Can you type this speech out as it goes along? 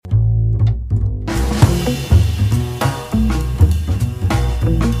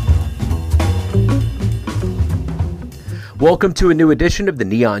Welcome to a new edition of the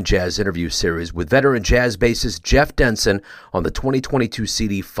Neon Jazz interview series with veteran jazz bassist Jeff Denson on the 2022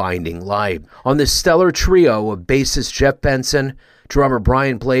 CD Finding Light. On this stellar trio of bassist Jeff Denson, drummer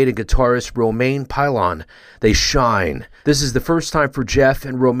Brian Blade, and guitarist Romain Pilon, they shine. This is the first time for Jeff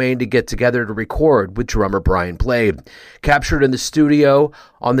and Romain to get together to record with drummer Brian Blade. Captured in the studio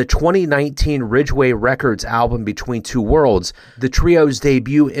on the 2019 Ridgeway Records album Between Two Worlds, the trio's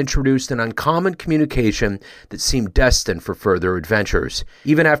debut introduced an uncommon communication that seemed destined for further adventures.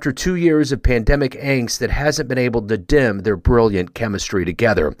 Even after 2 years of pandemic angst, it hasn't been able to dim their brilliant chemistry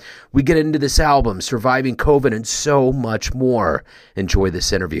together. We get into this album, surviving COVID, and so much more. Enjoy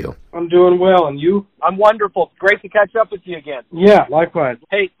this interview. I'm doing well, and you? I'm wonderful. Great to catch up with you again. Yeah, likewise.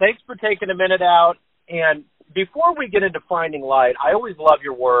 Hey, thanks for taking a minute out. And before we get into Finding Light, I always love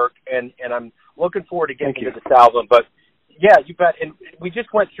your work, and I'm looking forward to getting into this album. But yeah, you bet. And we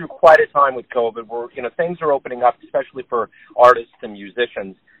just went through quite a time with COVID where, things are opening up, especially for artists and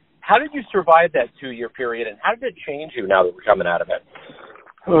musicians. How did you survive that 2-year period, and how did it change you now that we're coming out of it?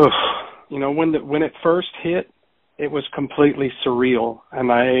 When it first hit, it was completely surreal,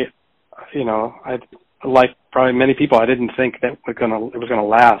 and I like probably many people, I didn't think that it was gonna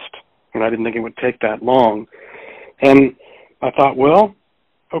last, and I didn't think it would take that long. And I thought, well,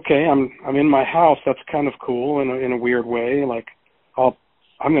 okay, I'm in my house. That's kind of cool in a weird way. Like,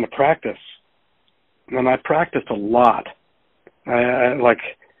 I'm gonna practice, and I practiced a lot. I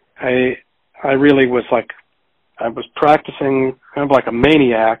really was like, I was practicing kind of like a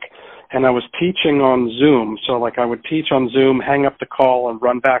maniac. And I was teaching on Zoom. So, I would teach on Zoom, hang up the call, and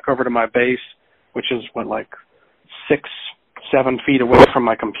run back over to my bass, which is, 6-7 feet away from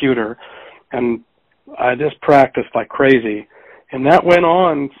my computer. And I just practiced like crazy. And that went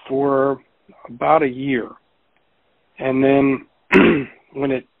on for about a year. And then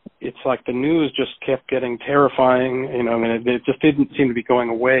when it's like the news just kept getting terrifying, it just didn't seem to be going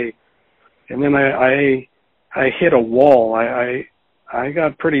away. And then I hit a wall. I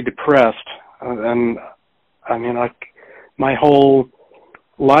got pretty depressed, and my whole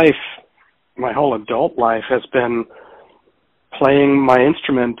adult life has been playing my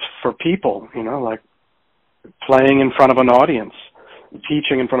instrument for people, playing in front of an audience,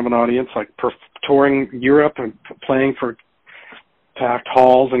 teaching in front of an audience, touring Europe and playing for packed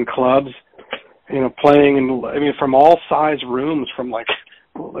halls and clubs, playing from all size rooms, from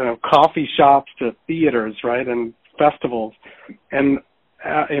coffee shops to theaters, right, and festivals. And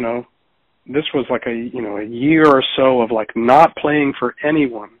this was a year or so of not playing for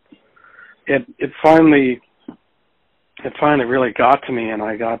anyone. It finally really got to me, and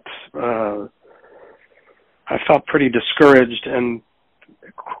I felt pretty discouraged and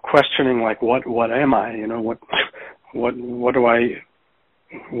questioning what am I, what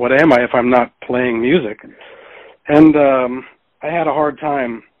am I if I'm not playing music? And I had a hard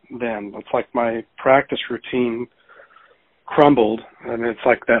time then. It's like my practice routine crumbled, and it's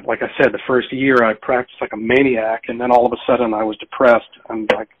like that. Like I said, the first year I practiced like a maniac, and then all of a sudden I was depressed. And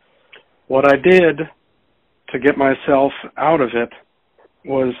what I did to get myself out of it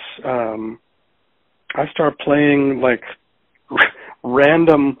was I started playing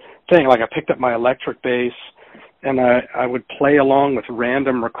random thing. I picked up my electric bass, and I would play along with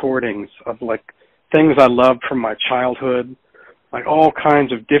random recordings of things I loved from my childhood, all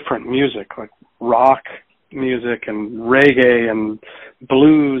kinds of different music, rock music and reggae and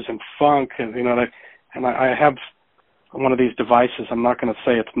blues and funk, and I have one of these devices. I'm not going to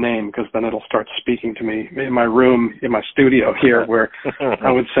say its name because then it'll start speaking to me in my room, in my studio here, where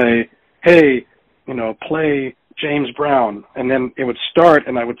I would say, hey, play James Brown, and then it would start,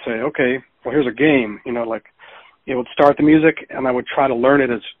 and I would say, okay, well, here's a game, it would start the music, and I would try to learn it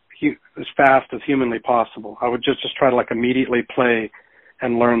as fast as humanly possible. I would just try to immediately play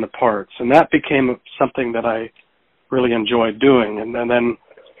and learn the parts. And that became something that I really enjoyed doing. And then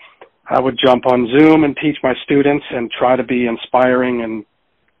I would jump on Zoom and teach my students and try to be inspiring and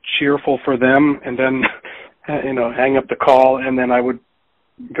cheerful for them. And then, hang up the call, and then I would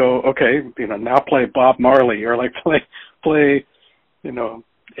go, okay, now play Bob Marley, or play,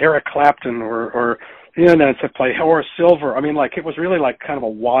 Eric Clapton, or to play Horace Silver. It was really kind of a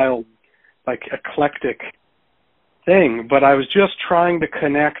wild, eclectic thing, but I was just trying to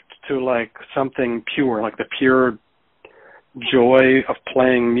connect to something pure, the pure joy of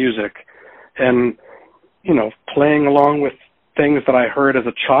playing music, and playing along with things that I heard as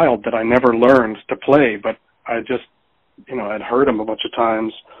a child that I never learned to play, but I just I'd heard them a bunch of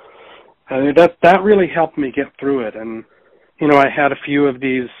times. That really helped me get through it. And I had a few of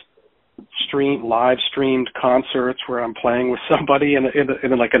these live streamed concerts where I'm playing with somebody in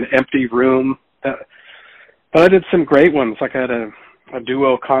an empty room. But I did some great ones. Like I had a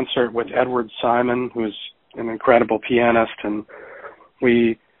duo concert with Edward Simon, who's an incredible pianist, and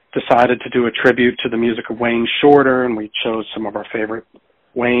we decided to do a tribute to the music of Wayne Shorter, and we chose some of our favorite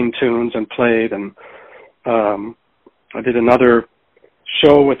Wayne tunes and played. And I did another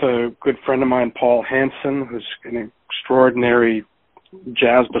show with a good friend of mine, Paul Hansen, who's an extraordinary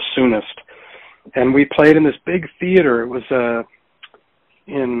jazz bassoonist. And we played in this big theater. It was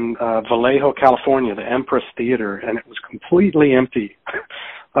in Vallejo, California, the Empress Theater, and it was completely empty.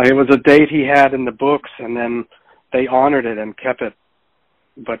 It was a date he had in the books, and then they honored it and kept it.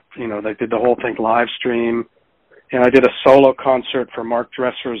 But, you know, they did the whole thing live stream. And I did a solo concert for Mark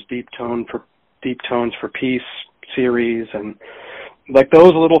Dresser's Deep Tones for Peace series, and like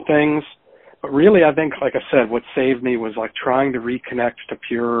those little things. But really, I think, like I said, what saved me was like trying to reconnect to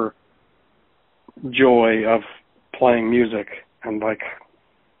pure joy of playing music, and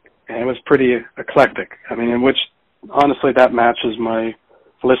it was pretty eclectic. I mean, in which honestly that matches my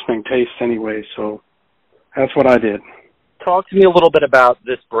listening tastes anyway. So that's what I did. Talk to me a little bit about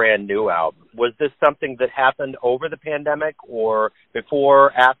this brand new album. Was this something that happened over the pandemic or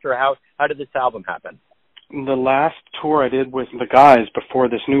before, after? How did this album happen? The last tour I did with the guys before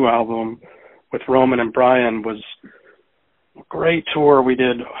this new album with Roman and Brian was a great tour. We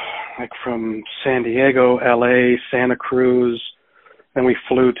did like from San Diego, LA, Santa Cruz, then we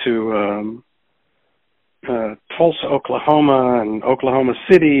flew to Tulsa, Oklahoma, and Oklahoma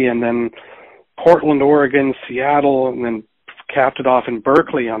City, and then Portland, Oregon, Seattle, and then capped it off in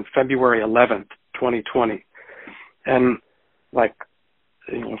Berkeley on February 11th, 2020. And like,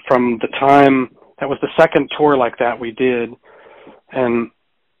 you know, from the time, that was the second tour like that we did, and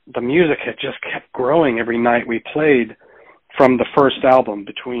the music had just kept growing every night we played from the first album,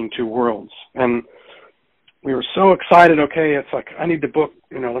 Between Two Worlds. And we were so excited. Okay, it's like, I need to book,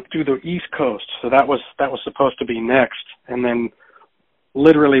 you know, let's do the East Coast. So that was supposed to be next. And then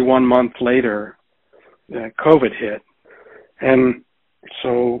literally 1 month later, COVID hit. And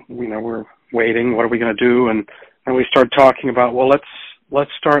so, you know, we're waiting, what are we going to do? And we started talking about, well,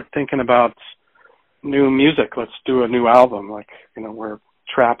 let's start thinking about new music. Let's do a new album. Like, you know, we're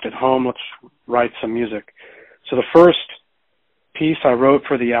trapped at home. Let's write some music. So the first piece I wrote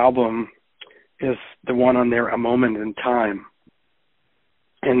for the album is the one on there, A Moment in Time.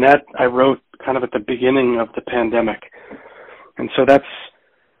 And that I wrote kind of at the beginning of the pandemic. And so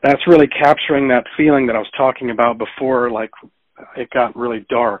that's really capturing that feeling that I was talking about before, like it got really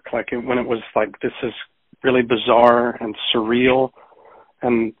dark, like when it was like, this is really bizarre and surreal,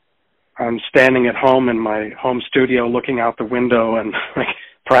 and I'm standing at home in my home studio looking out the window and like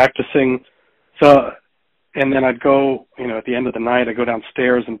practicing. So, and then I'd go, you know, at the end of the night, I'd go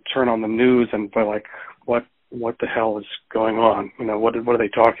downstairs and turn on the news and be like, what the hell is going on? You know, what are they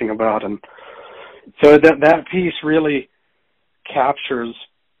talking about? And so that piece really captures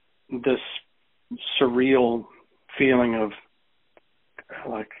this surreal feeling of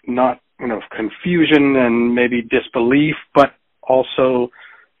like, not, you know, confusion and maybe disbelief, but also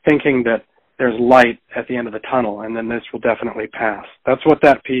thinking that there's light at the end of the tunnel, and then this will definitely pass. That's what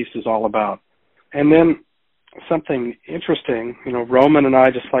that piece is all about. And then something interesting, you know, Roman and I,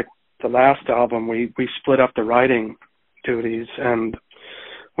 just like the last album, we split up the writing duties, and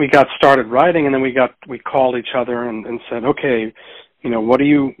we got started writing, and then we called each other and said, okay, you know, what are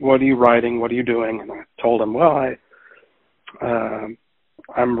you writing? What are you doing? And I told him, well,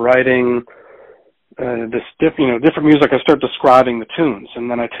 I'm writing this different music. I start describing the tunes,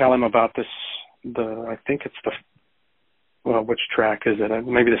 and then I tell him about this. I think it's which track is it?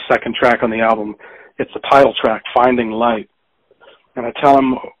 Maybe the second track on the album. It's the title track, Finding Light. And I tell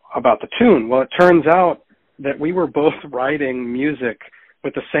him about the tune. Well, it turns out that we were both writing music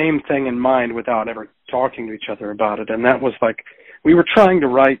with the same thing in mind without ever talking to each other about it. And that was like, we were trying to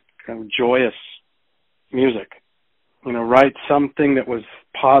write kind of joyous music, you know, write something that was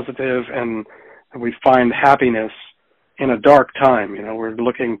positive and we find happiness in a dark time. You know, we're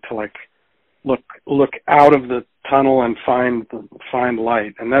looking to like look out of the tunnel and find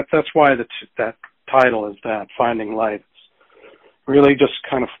light. And that's why that title is that, Finding Light. It's really just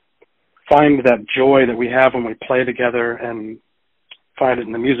kind of find that joy that we have when we play together and find it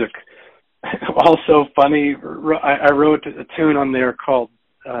in the music. Also funny, I wrote a tune on there called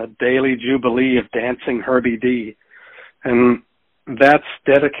Daily Jubilee of Dancing Herbie D. And that's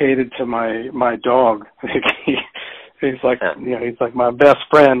dedicated to my dog. He's like, you know, he's like my best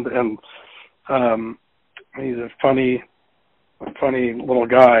friend, and he's a funny little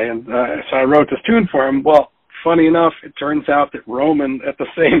guy. And so I wrote this tune for him. Well, funny enough, it turns out that Roman at the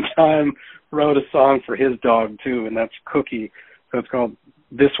same time wrote a song for his dog too, and that's Cookie. So it's called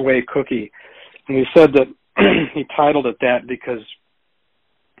This Way Cookie. And he said that he titled it that because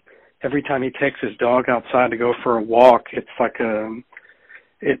every time he takes his dog outside to go for a walk, it's like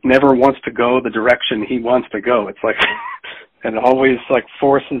it never wants to go the direction he wants to go. It's like, and it always like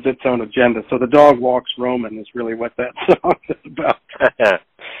forces its own agenda. So the dog walks Roman is really what that song is about.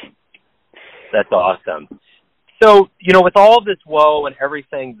 That's awesome. So, with all this woe and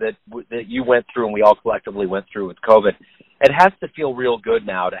everything that you went through and we all collectively went through with COVID, it has to feel real good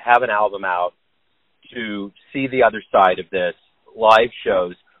now to have an album out, to see the other side of this, live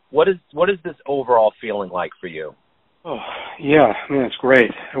shows. What is this overall feeling like for you? Oh, yeah, I mean, it's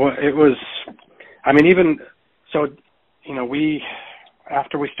great. It was, I mean, even, so,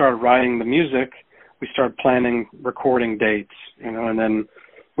 after we started writing the music, we started planning recording dates, and then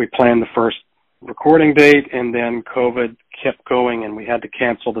we planned the first recording date, and then COVID kept going, and we had to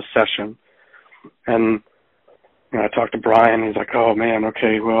cancel the session. And I talked to Brian. He's like, "Oh man,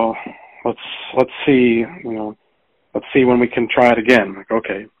 okay, well, let's see, let's see when we can try it again." I'm like,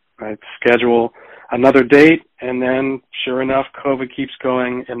 okay, I schedule another date, and then sure enough, COVID keeps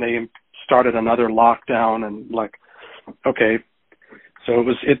going, and they started another lockdown, and like, okay. So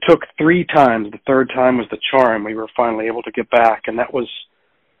it took 3 times. The third time was the charm. We were finally able to get back, and that was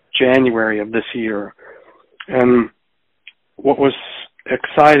January of this year. And what was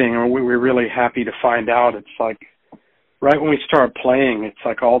exciting, or we were really happy to find out, it's like right when we started playing, it's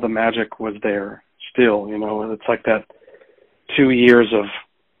like all the magic was there still, it's like that 2 years of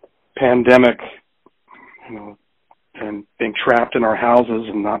pandemic, and being trapped in our houses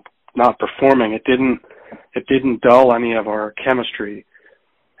and not performing. It didn't dull any of our chemistry.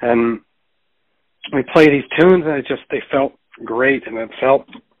 And we played these tunes, and they felt great, and it felt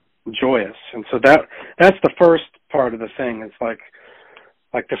joyous. And so that's the first part of the thing. It's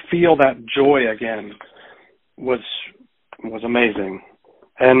like to feel that joy again was amazing.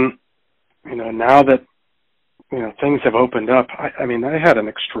 And now that things have opened up, I mean, I had an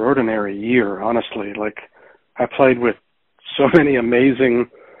extraordinary year, honestly. Like, I played with so many amazing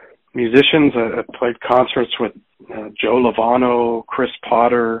musicians. I played concerts with Joe Lovano, Chris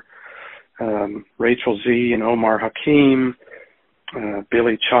Potter, Rachel Z and Omar Hakim,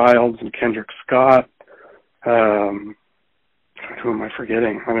 Billy Childs and Kendrick Scott. Who am I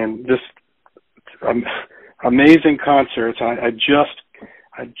forgetting? I mean, just amazing concerts. I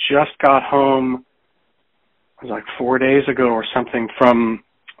just got home. It was like 4 days ago or something from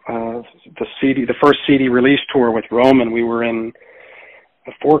the first CD release tour with Roman. We were in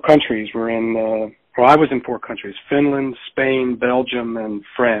 4 countries. I was in 4 countries: Finland, Spain, Belgium, and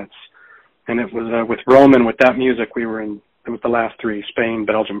France. And it was with Roman, with that music, it was the last 3: Spain,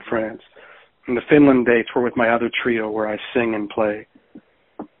 Belgium, France. And the Finland dates were with my other trio where I sing and play.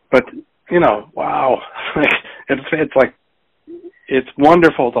 But, wow. It's like, it's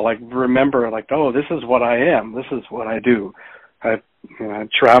wonderful to like remember, like, oh, this is what I am. This is what I do. I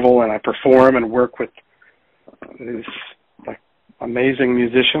travel and I perform and work with these like amazing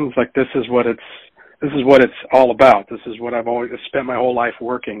musicians. Like, this is what it's all about. This is what I've always spent my whole life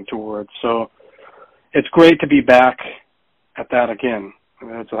working towards. So it's great to be back at that again.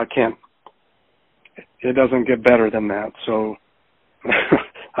 It doesn't get better than that. So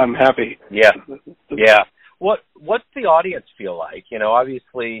I'm happy. Yeah. Yeah. What's the audience feel like?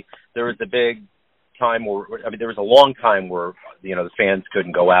 Obviously there was a big time there was a long time where, the fans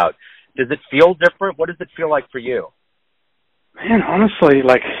couldn't go out. Does it feel different? What does it feel like for you? Man, honestly,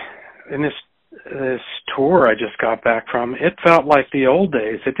 like in this tour I just got back from, it felt like the old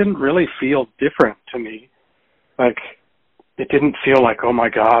days. It didn't really feel different to me. Like, it didn't feel like, oh my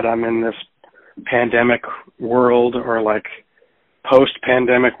God, I'm in this pandemic world, or like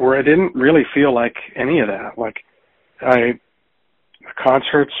post-pandemic world. It didn't really feel like any of that. Like, the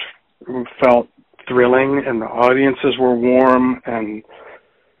concerts felt thrilling, and the audiences were warm, and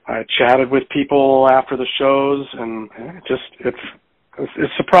I chatted with people after the shows, and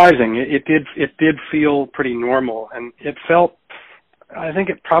it's surprising. It did feel pretty normal, and I think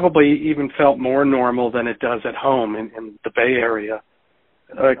it probably even felt more normal than it does at home in the Bay Area.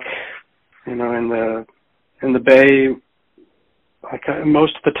 Like, in the Bay, like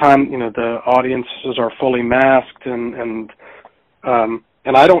most of the time, the audiences are fully masked, and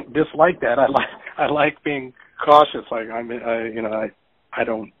I don't dislike that. I like being cautious. Like, I'm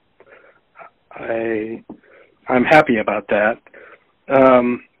happy about that.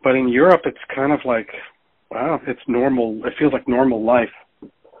 But in Europe, it's kind of like, wow, it's normal. It feels like normal life.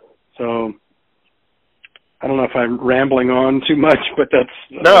 So I don't know if I'm rambling on too much, but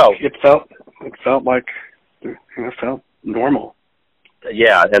no. It felt like, it felt normal.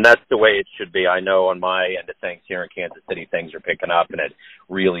 Yeah, and that's the way it should be. I know on my end of things here in Kansas City, things are picking up, and it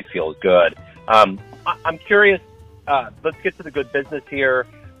really feels good. I'm curious, let's get to the good business here.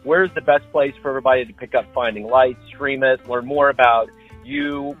 Where's the best place for everybody to pick up Finding Light, stream it, learn more about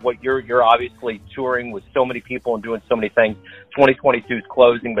you, what you're obviously touring with so many people and doing so many things. 2022 is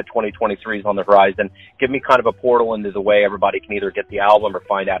closing, but 2023 is on the horizon. Give me kind of a portal into the way everybody can either get the album or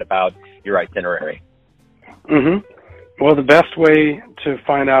find out about your itinerary. Well, the best way to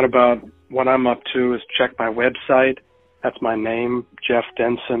find out about what I'm up to is check my website. That's my name,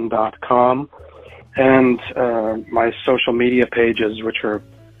 jeffdenson.com, and my social media pages, which are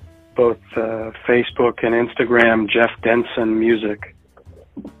both Facebook and Instagram, Jeff Denson Music.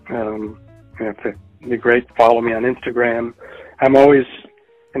 It'd be great to follow me on Instagram. I'm always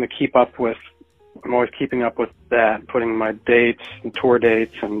keeping up with that, putting my dates and tour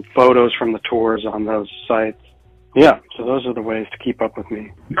dates and photos from the tours on those sites. Yeah, so those are the ways to keep up with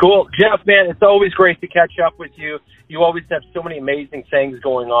me. Cool. Jeff, man, it's always great to catch up with you. You always have so many amazing things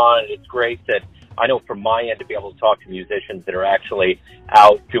going on. It's great that I know from my end to be able to talk to musicians that are actually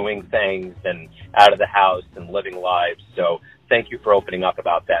out doing things and out of the house and living lives. So thank you for opening up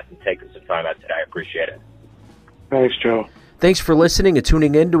about that and taking some time out today. I appreciate it. Thanks, Joe. Thanks for listening and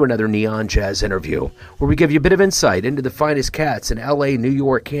tuning in to another Neon Jazz interview, where we give you a bit of insight into the finest cats in L.A., New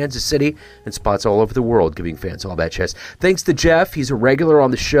York, Kansas City, and spots all over the world, giving fans all that jazz. Thanks to Jeff. He's a regular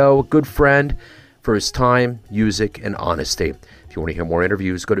on the show, a good friend, for his time, music, and honesty. If you want to hear more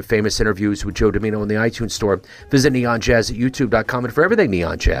interviews, go to Famous Interviews with Joe Domino in the iTunes Store. Visit neonjazz at youtube.com. And for everything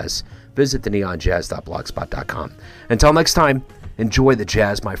Neon Jazz, visit theneonjazz.blogspot.com. Until next time, enjoy the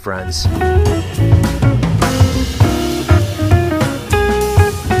jazz, my friends.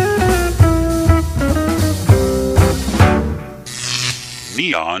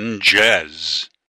 Neon Jazz.